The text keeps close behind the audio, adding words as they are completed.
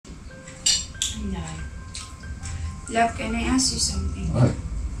No. Love, can I ask you something? What?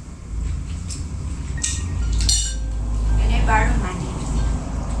 Can I borrow money?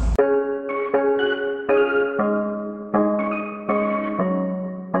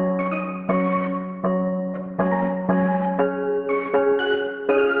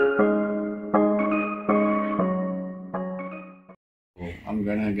 I'm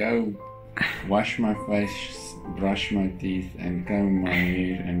gonna go wash my face, brush my teeth, and comb my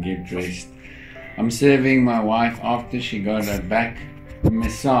hair and get dressed. I'm serving my wife after she got a back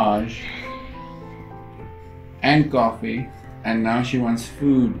massage and coffee, and now she wants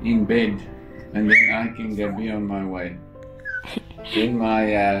food in bed, and then I can go be on my way. Then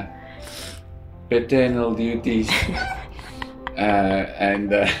my paternal duties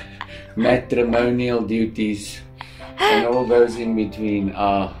and matrimonial duties and all those in between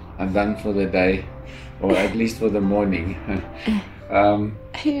are done for the day, or at least for the morning.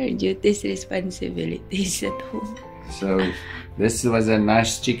 Your duties, responsibilities at home. So this was a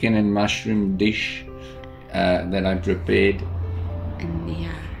nice chicken and mushroom dish that I prepared,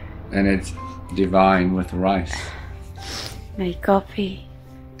 and it's divine with rice. My coffee.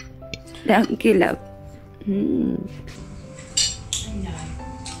 Thank you, love.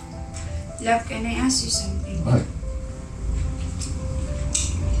 Love, can I ask you something? What?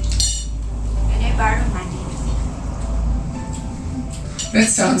 Can I borrow money? That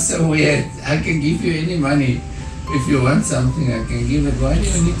sounds so weird. I can give you any money. If you want something, I can give it. Why do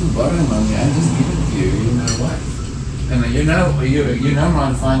you need to borrow money? I just give it to you. You know what? And you know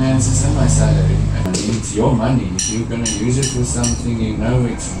my finances and my salary. And it's your money. If you're gonna use it for something, you know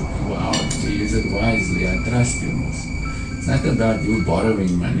it's wow to use it wisely. I trust you, Moss. It's not about you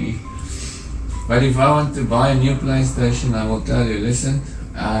borrowing money. But if I want to buy a new PlayStation, I will tell you, listen.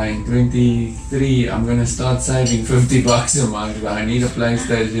 In 23, I'm gonna start saving $50 a month. I need a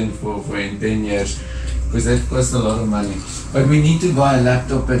PlayStation for in 10 years, because that costs a lot of money. But we need to buy a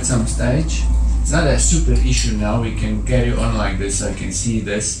laptop at some stage. It's not a super issue now. We can carry on like this. I can see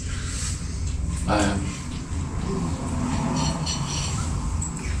this. Yeah.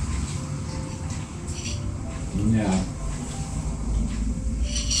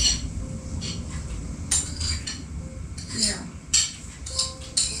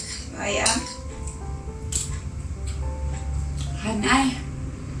 Hanay.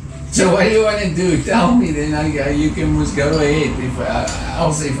 So what do you want to do? Tell me, then you can just go ahead. If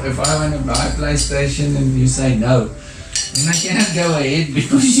I want to buy a PlayStation and you say no, then I cannot go ahead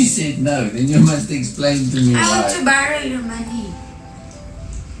because you said no. Then you must explain to me why. I want to borrow your money.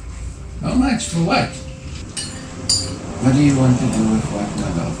 How much? For what? What do you want to do with what, my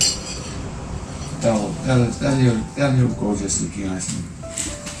love? Tell your gorgeous looking husband.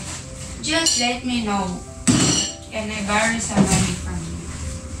 Just let me know. Can I borrow some money from you?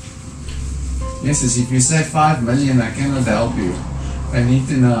 Yes, if you say 5 million, I cannot help you. I need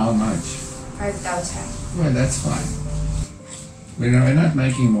to know how much. 5,000. Well, that's fine. We're not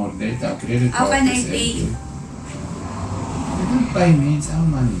making more debt. Our credit How card can I is pay empty. you? You don't pay me, it's our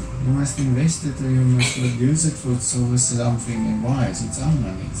money. You must invest it, or you must use it for something wise. It's our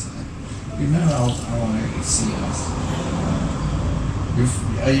money. You know how I see us.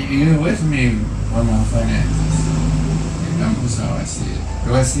 Are you with me on our finances? You know how I see it.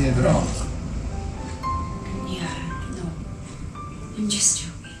 Do I see it wrong? Yeah, no. I'm just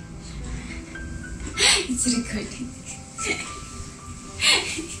joking. It's recording.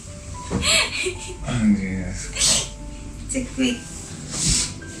 Oh, yes. It's a quick.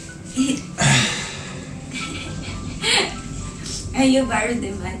 You borrow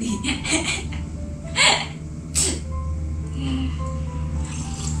the money.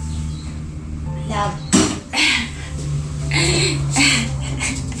 Love.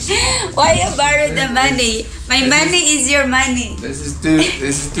 Why you borrow the money? My money is your money. This is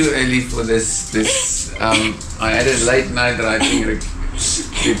too early for this. I had a late night writing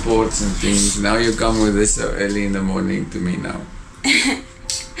reports and things. Now you come with this so early in the morning to me now.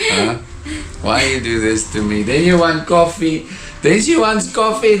 Huh? Why you do this to me? Then you want coffee. Then she wants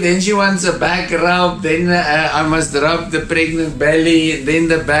coffee. Then she wants a back rub. Then I must rub the pregnant belly. Then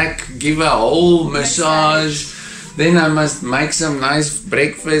the back, give a whole massage. Then I must make some nice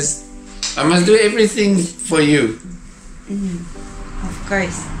breakfast. I must do everything for you. Of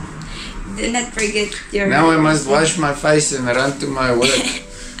course. Do not forget your... Now I must wash my face and run to my work.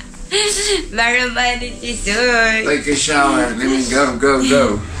 Borrow money, she said. Take a shower. Let me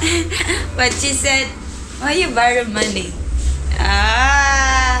go. But she said, why you borrow money?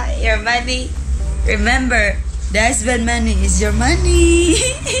 Your money. Remember, the husband money is your money.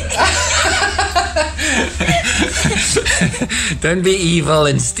 Don't be evil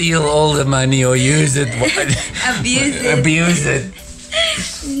and steal all the money or use it. Abuse it.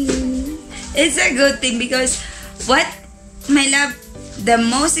 It's a good thing because what, my love, the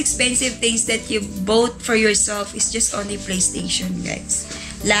most expensive things that you bought for yourself is just only PlayStation, guys.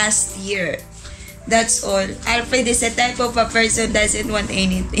 Last year. That's all. Alfred is a type of a person doesn't want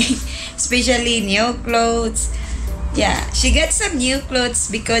anything. Especially new clothes. Yeah, she got some new clothes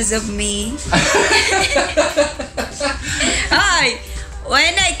because of me. Hi!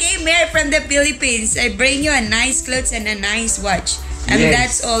 When I came here from the Philippines, I bring you a nice clothes and a nice watch. And yes.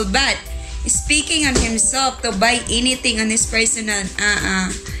 That's all. But speaking on himself to buy anything on his personal,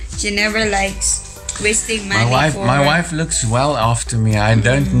 she never likes wasting money. My wife looks well after me. I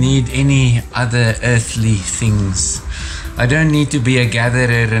don't need any other earthly things. I don't need to be a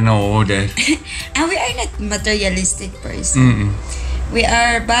gatherer and a hoarder. And we are not materialistic person. We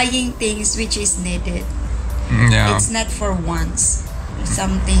are buying things which is needed. Yeah. It's not for wants.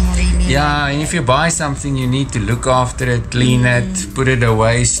 Something really. Yeah, and if you buy something, you need to look after it, clean it, put it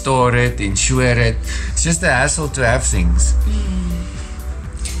away, store it, insure it. It's just a hassle to have things.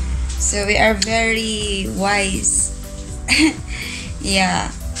 So we are very wise.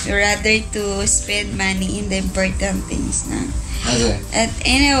 Yeah. We rather to spend money in the important things. No? Okay. And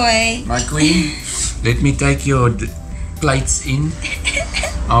anyway. My queen, let me take your plates in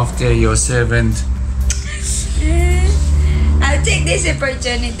after your servant. I'll take this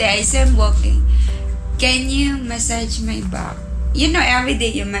opportunity as I'm walking. Can you massage my back? You know, every day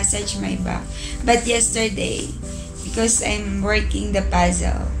you massage my back. But yesterday, because I'm working the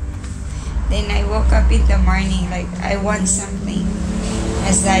puzzle, then I woke up in the morning like I want something.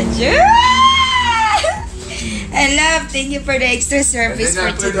 Massage. I love. Thank you for the extra service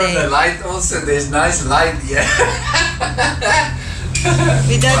for today. And then I put on the light also. There's nice light here.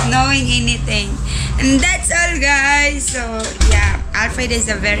 Without knowing anything. And that's all, guys. So yeah, Alfred is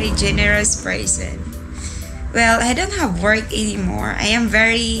a very generous person. Well, I don't have work anymore. I am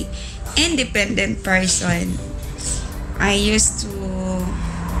very independent person. I used to,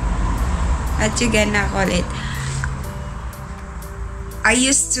 what you gonna call it? I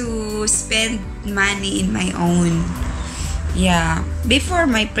used to spend money in my own. Yeah, before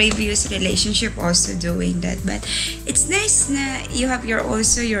my previous relationship also doing that, but it's nice na you have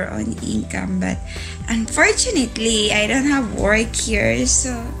also your own income. But unfortunately, I don't have work here,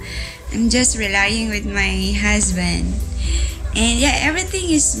 so I'm just relying with my husband. And yeah, everything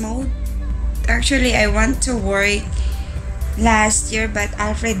is smooth. Actually, I want to work last year, but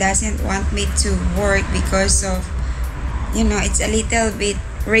Alfred doesn't want me to work because of, you know, it's a little bit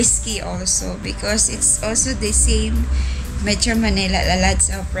risky also because it's also the same Metro Manila, lots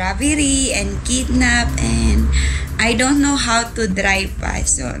of robbery and kidnap, and I don't know how to drive pa.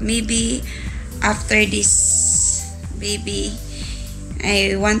 So maybe after this baby,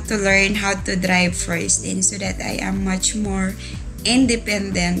 I want to learn how to drive first, and so that I am much more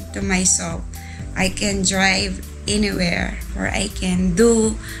independent to myself. I can drive anywhere, or I can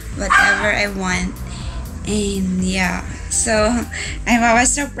do whatever I want. And yeah, so I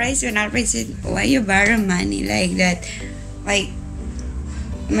was surprised when Alfred said, why you borrow money like that? Like,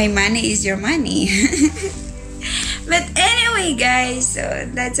 my money is your money. But anyway, guys, so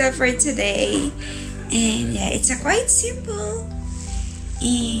that's all for today. And yeah, it's a quite simple.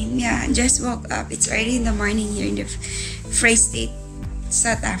 And yeah, just woke up. It's early in the morning here in the Free State,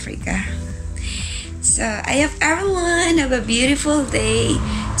 South Africa. So I hope everyone have a beautiful day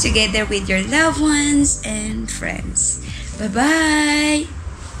together with your loved ones and friends. Bye-bye.